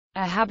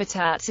A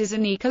habitat is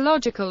an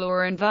ecological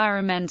or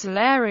environmental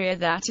area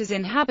that is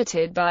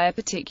inhabited by a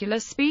particular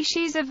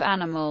species of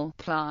animal,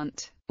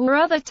 plant, or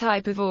other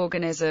type of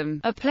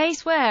organism, a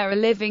place where a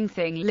living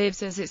thing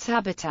lives as its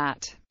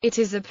habitat. It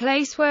is a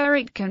place where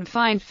it can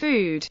find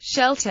food,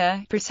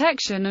 shelter,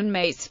 protection and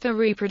mates for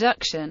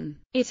reproduction.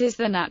 It is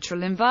the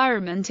natural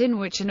environment in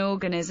which an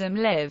organism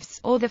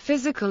lives, or the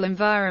physical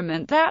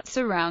environment that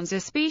surrounds a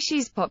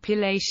species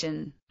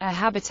population. A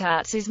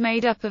habitat is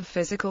made up of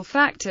physical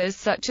factors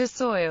such as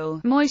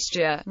soil,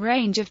 moisture,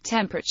 range of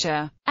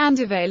temperature, and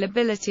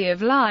availability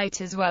of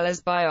light, as well as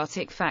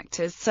biotic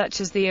factors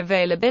such as the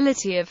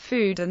availability of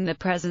food and the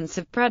presence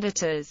of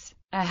predators.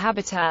 A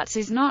habitat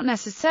is not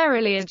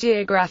necessarily a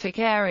geographic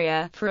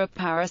area. For a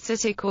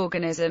parasitic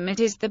organism, it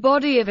is the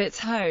body of its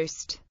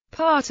host,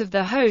 part of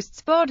the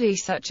host's body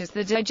such as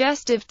the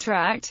digestive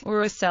tract,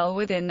 or a cell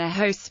within the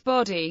host's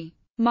body.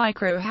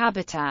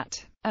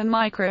 Microhabitat. A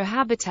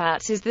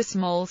microhabitat is the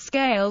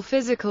small-scale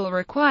physical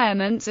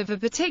requirements of a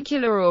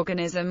particular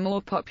organism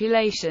or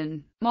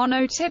population.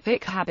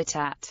 Monotypic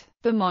habitat.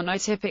 The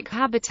monotypic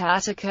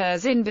habitat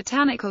occurs in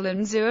botanical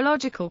and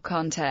zoological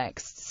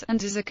contexts,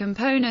 and is a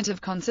component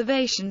of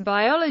conservation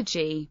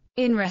biology,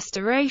 in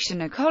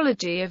restoration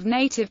ecology of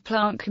native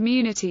plant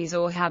communities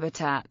or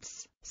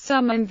habitats.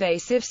 Some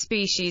invasive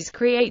species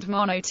create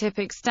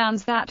monotypic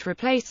stands that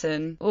replace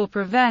or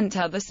prevent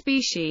other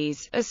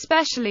species,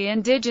 especially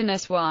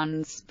indigenous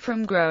ones,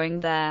 from growing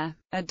there.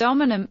 A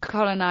dominant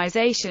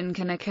colonization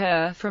can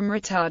occur from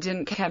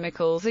retardant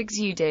chemicals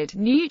exuded,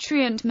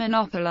 nutrient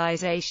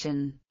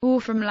monopolization,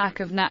 or from lack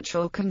of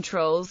natural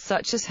controls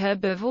such as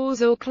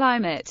herbivores or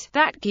climate,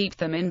 that keep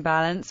them in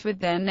balance with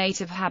their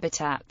native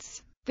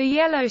habitats. The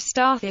yellow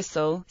star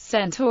thistle,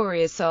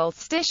 Centaurea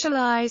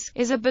solstitialis,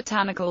 is a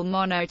botanical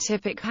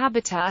monotypic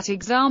habitat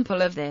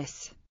example of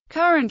this,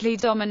 currently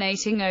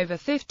dominating over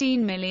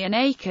 15 million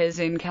acres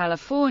in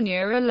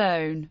California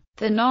alone.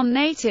 The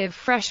non-native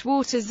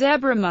freshwater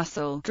zebra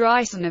mussel,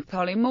 Dreissena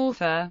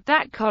polymorpha,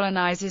 that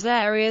colonizes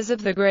areas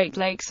of the Great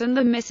Lakes and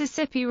the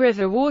Mississippi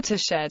River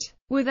watershed,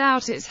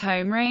 without its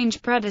home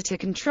range predator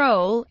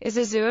control, is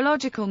a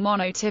zoological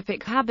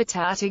monotypic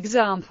habitat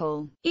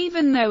example.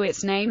 Even though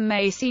its name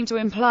may seem to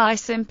imply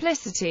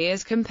simplicity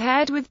as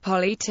compared with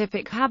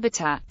polytypic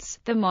habitats,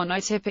 the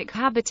monotypic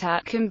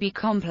habitat can be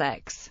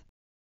complex.